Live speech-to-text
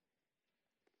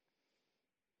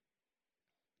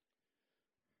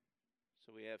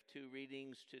So we have two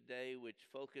readings today which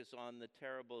focus on the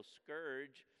terrible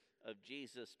scourge of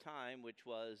Jesus' time, which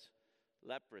was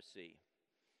leprosy.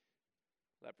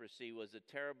 Leprosy was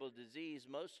a terrible disease.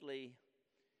 Mostly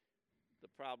the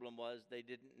problem was they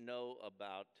didn't know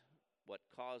about what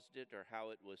caused it or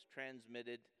how it was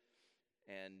transmitted,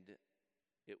 and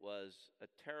it was a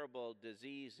terrible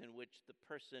disease in which the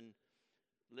person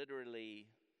literally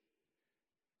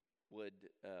would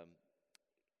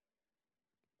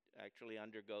actually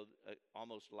undergo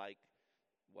almost like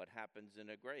what happens in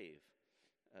a grave.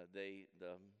 The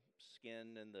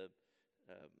skin and the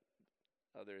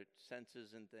other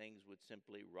senses and things would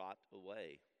simply rot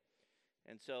away.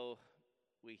 And so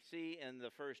we see in the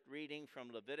first reading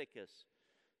from Leviticus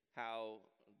how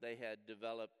they had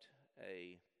developed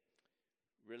a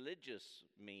religious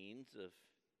means of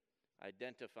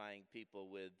identifying people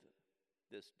with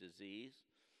this disease.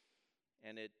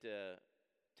 And it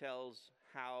tells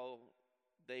how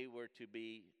they were to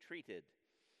be treated.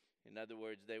 In other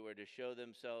words, they were to show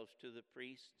themselves to the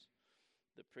priests.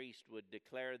 The priest would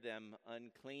declare them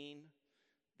unclean.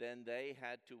 Then they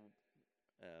had to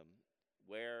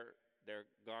wear their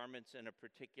garments in a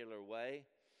particular way.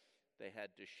 They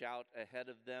had to shout ahead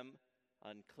of them,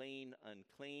 "Unclean,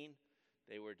 unclean."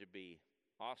 They were to be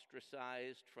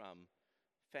ostracized from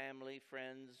family,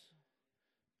 friends,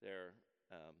 their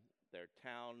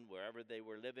town, wherever they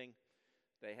were living.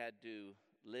 They had to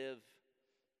live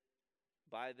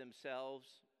by themselves.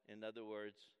 In other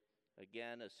words,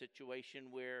 again, a situation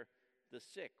where the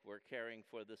sick were caring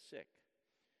for the sick.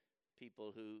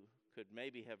 People who could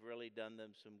maybe have really done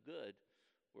them some good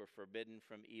were forbidden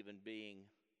from even being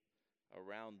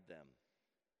around them.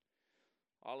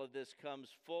 All of this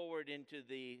comes forward into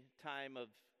the time of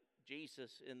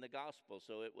Jesus in the gospel.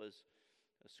 So it was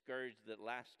a scourge that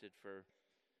lasted for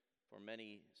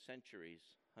many centuries,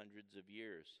 hundreds of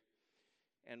years.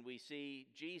 And we see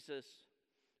Jesus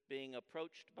being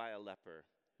approached by a leper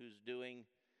who's doing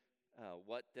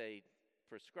what they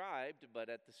prescribed, but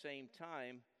at the same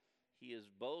time, he is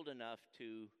bold enough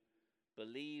to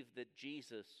believe that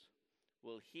Jesus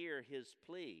will hear his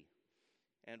plea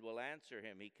and will answer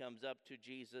him. He comes up to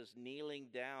Jesus kneeling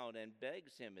down and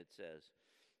begs him, it says,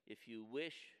 "If you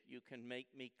wish, you can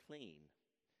make me clean."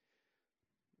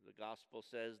 The gospel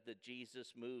says that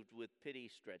Jesus, moved with pity,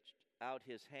 stretched out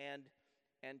his hand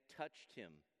and touched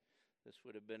him. This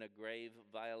would have been a grave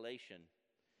violation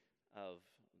of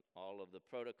all of the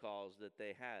protocols that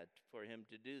they had for him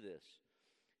to do this.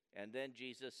 And then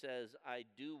Jesus says, "I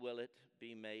do will it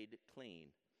be made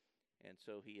clean." And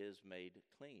so he is made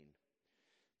clean.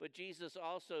 But Jesus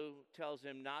also tells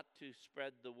him not to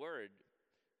spread the word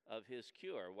of his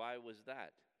cure. Why was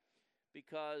that?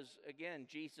 Because, again,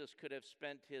 Jesus could have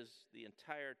spent the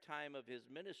entire time of his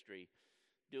ministry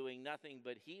doing nothing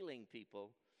but healing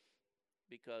people,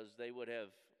 because they would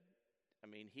have,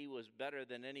 he was better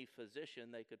than any physician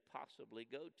they could possibly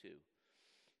go to.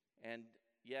 And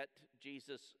yet,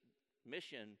 Jesus'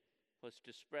 mission was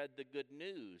to spread the good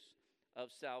news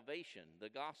of salvation, the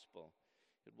gospel.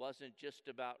 It wasn't just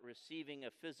about receiving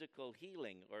a physical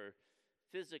healing or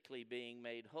physically being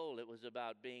made whole. It was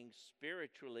about being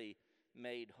spiritually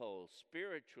made whole,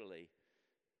 spiritually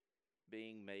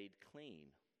being made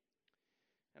clean.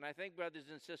 And I think, brothers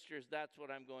and sisters, that's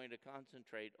what I'm going to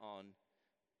concentrate on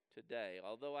today.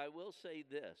 Although I will say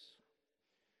this,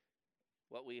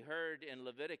 what we heard in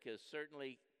Leviticus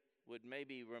certainly would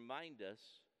maybe remind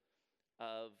us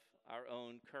of our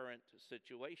own current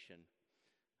situation.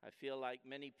 I feel like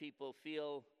many people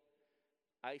feel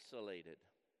isolated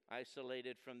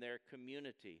from their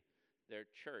community, their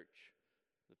church,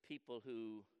 the people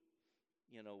who,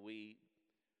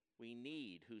 we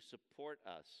need, who support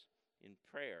us in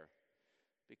prayer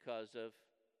because of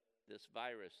this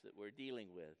virus that we're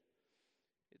dealing with.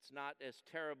 It's not as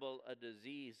terrible a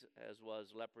disease as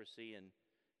was leprosy in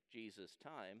Jesus'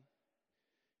 time.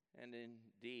 And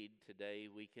indeed, today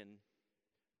we can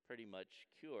pretty much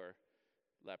cure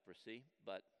leprosy,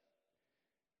 but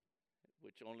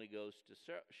which only goes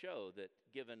to show that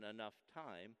given enough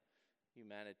time,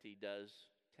 humanity does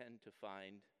tend to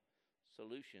find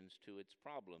solutions to its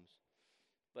problems.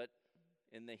 But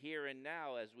in the here and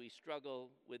now, as we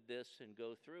struggle with this and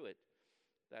go through it,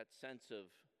 that sense of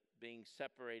being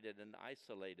separated and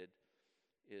isolated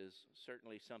is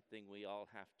certainly something we all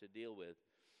have to deal with.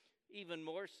 Even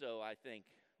more so, I think,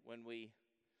 when we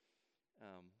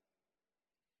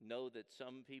know that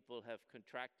some people have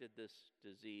contracted this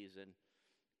disease and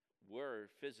were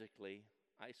physically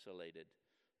isolated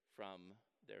from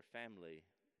their family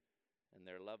and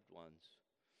their loved ones.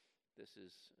 This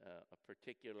is a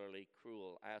particularly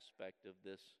cruel aspect of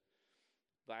this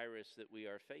virus that we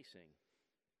are facing,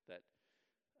 that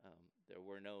there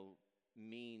were no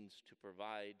means to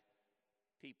provide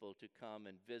people to come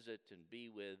and visit and be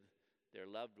with their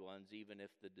loved ones, even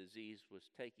if the disease was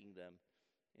taking them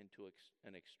into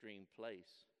an extreme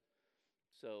place.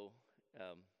 So,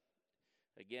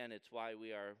 again, it's why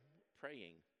we are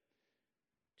praying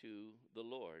to the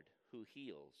Lord who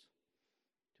heals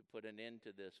to put an end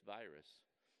to this virus.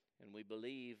 And we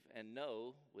believe and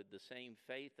know with the same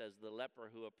faith as the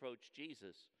leper who approached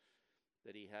Jesus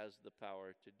that he has the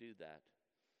power to do that.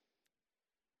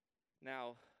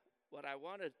 Now, what I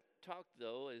want to talk,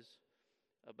 though, is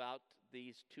about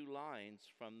these two lines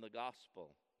from the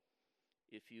gospel.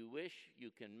 If you wish, you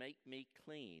can make me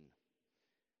clean.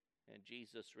 And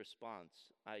Jesus' response,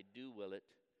 I do will it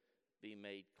be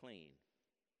made clean.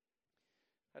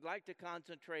 I'd like to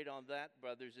concentrate on that,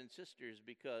 brothers and sisters,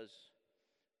 because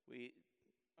we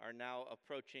are now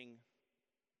approaching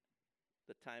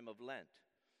the time of Lent.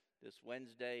 This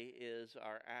Wednesday is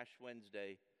our Ash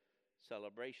Wednesday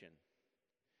celebration.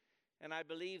 And I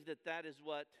believe that is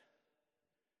what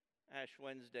Ash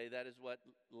Wednesday, that is what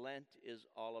Lent is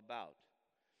all about.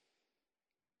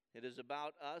 It is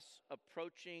about us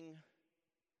approaching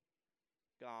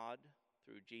God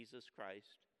through Jesus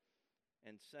Christ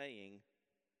and saying,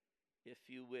 if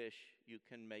you wish, you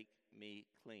can make me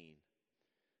clean.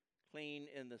 Clean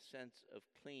in the sense of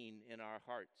clean in our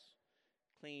hearts,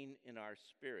 clean in our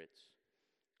spirits,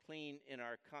 clean in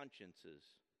our consciences,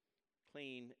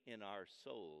 clean in our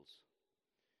souls.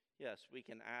 Yes, we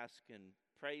can ask and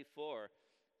pray for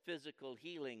physical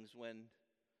healings when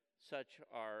such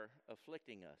are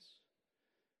afflicting us.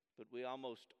 But we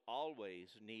almost always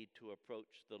need to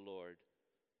approach the Lord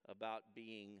about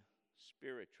being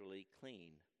spiritually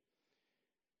clean.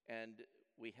 And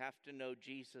we have to know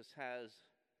Jesus has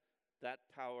that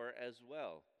power as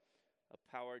well,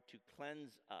 a power to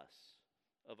cleanse us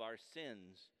of our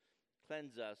sins,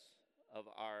 cleanse us of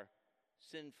our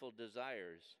sinful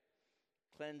desires,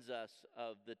 cleanse us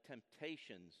of the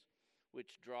temptations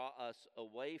which draw us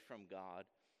away from God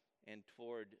and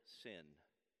toward sin.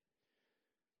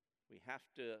 We have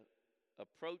to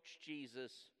approach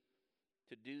Jesus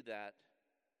to do that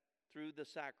through the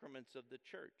sacraments of the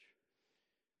church.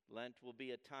 Lent will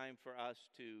be a time for us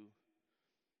to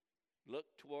look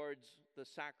towards the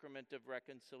sacrament of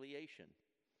reconciliation,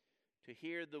 to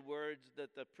hear the words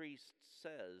that the priest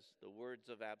says, the words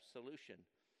of absolution,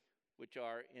 which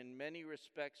are in many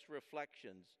respects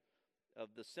reflections of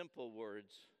the simple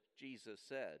words Jesus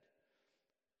said,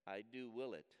 I do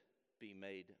will it be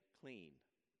made clean.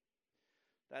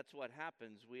 That's what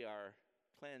happens. We are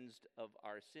cleansed of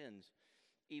our sins.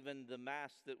 Even the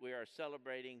Mass that we are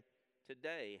celebrating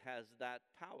today has that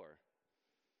power.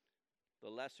 The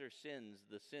lesser sins,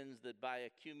 the sins that by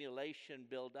accumulation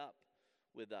build up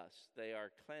with us, they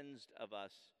are cleansed of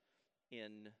us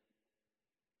in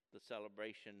the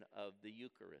celebration of the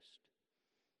Eucharist.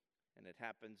 And it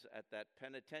happens at that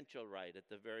penitential rite at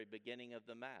the very beginning of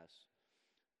the Mass,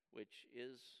 which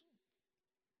is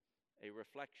a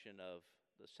reflection of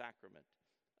the sacrament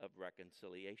of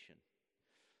reconciliation.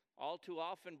 All too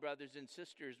often, brothers and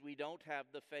sisters, we don't have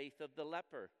the faith of the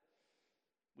leper.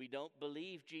 We don't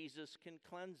believe Jesus can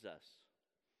cleanse us.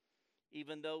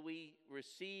 Even though we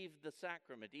receive the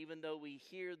sacrament, even though we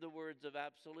hear the words of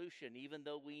absolution, even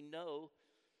though we know,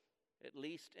 at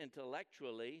least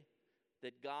intellectually,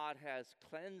 that God has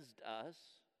cleansed us,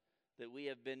 that we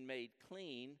have been made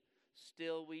clean,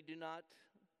 still we do not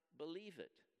believe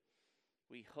it.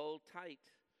 We hold tight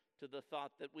to the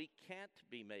thought that we can't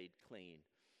be made clean.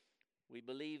 We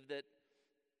believe that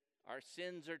our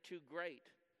sins are too great.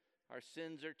 Our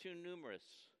sins are too numerous.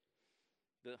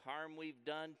 The harm we've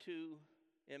done too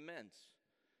immense.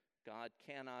 God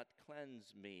cannot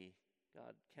cleanse me.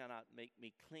 God cannot make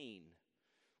me clean.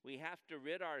 We have to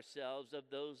rid ourselves of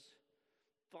those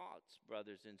thoughts,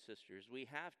 brothers and sisters. We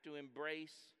have to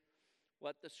embrace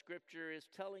what the Scripture is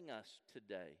telling us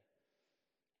today.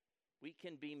 We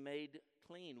can be made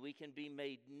clean. We can be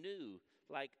made new,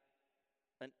 like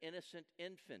an innocent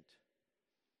infant,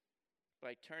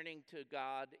 by turning to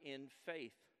God in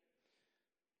faith,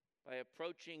 by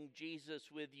approaching Jesus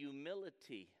with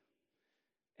humility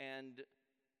and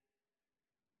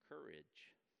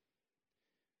courage.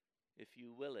 If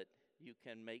you will it, you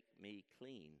can make me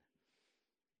clean.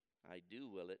 I do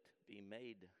will it be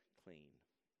made clean.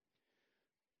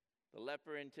 The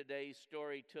leper in today's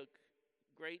story took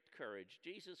great courage.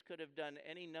 Jesus could have done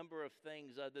any number of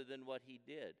things other than what he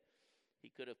did.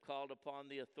 He could have called upon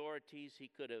the authorities. He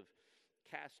could have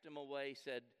cast him away,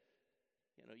 said,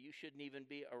 you shouldn't even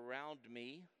be around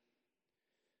me.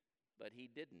 But he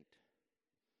didn't.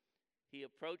 He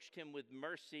approached him with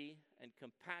mercy and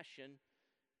compassion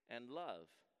and love.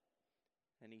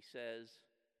 And he says,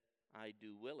 I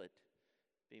do will it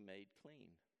be made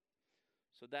clean.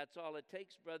 So that's all it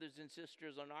takes, brothers and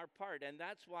sisters, on our part. And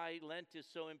that's why Lent is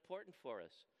so important for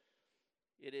us.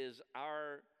 It is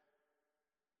our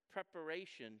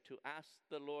preparation to ask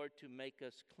the Lord to make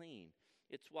us clean.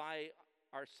 It's why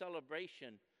our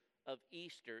celebration of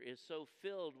Easter is so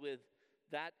filled with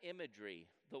that imagery,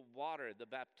 the water, the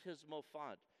baptismal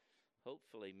font.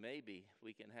 Hopefully, maybe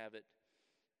we can have it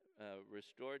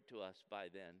restored to us by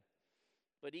then.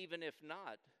 But even if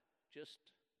not, just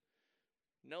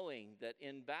knowing that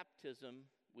in baptism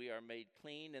we are made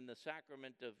clean, in the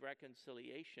sacrament of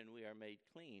reconciliation we are made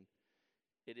clean,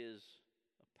 it is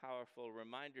a powerful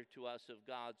reminder to us of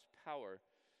God's power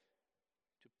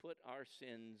to put our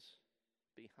sins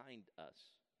behind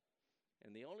us.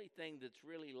 And the only thing that's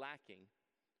really lacking,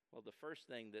 well, the first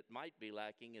thing that might be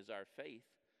lacking is our faith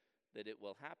that it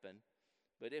will happen.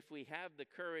 But if we have the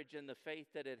courage and the faith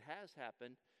that it has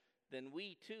happened, then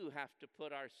we too have to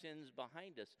put our sins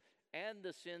behind us and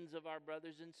the sins of our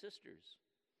brothers and sisters.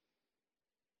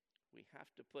 We have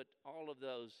to put all of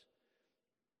those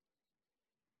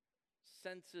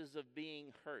senses of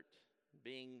being hurt,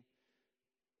 being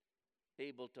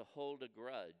able to hold a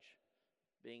grudge,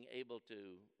 being able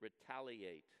to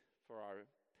retaliate for our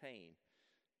pain.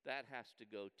 That has to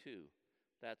go too.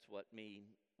 That's what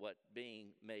being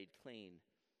made clean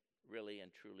really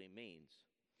and truly means.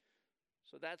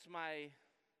 So that's my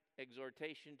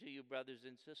exhortation to you, brothers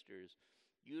and sisters.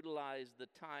 Utilize the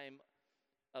time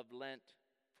of Lent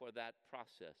for that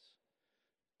process.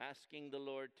 Asking the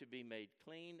Lord to be made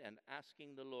clean and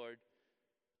asking the Lord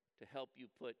to help you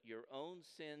put your own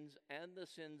sins and the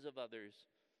sins of others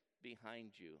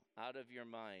behind you, out of your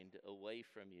mind, away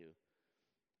from you.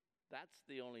 That's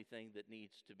the only thing that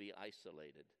needs to be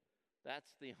isolated.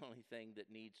 That's the only thing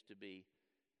that needs to be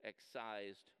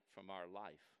excised from our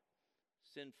life.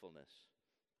 Sinfulness,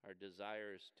 our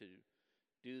desires to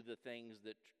do the things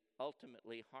that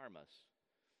ultimately harm us.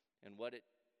 And what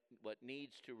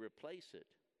needs to replace it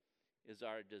is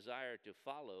our desire to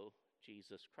follow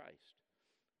Jesus Christ,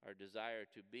 our desire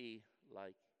to be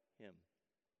like him.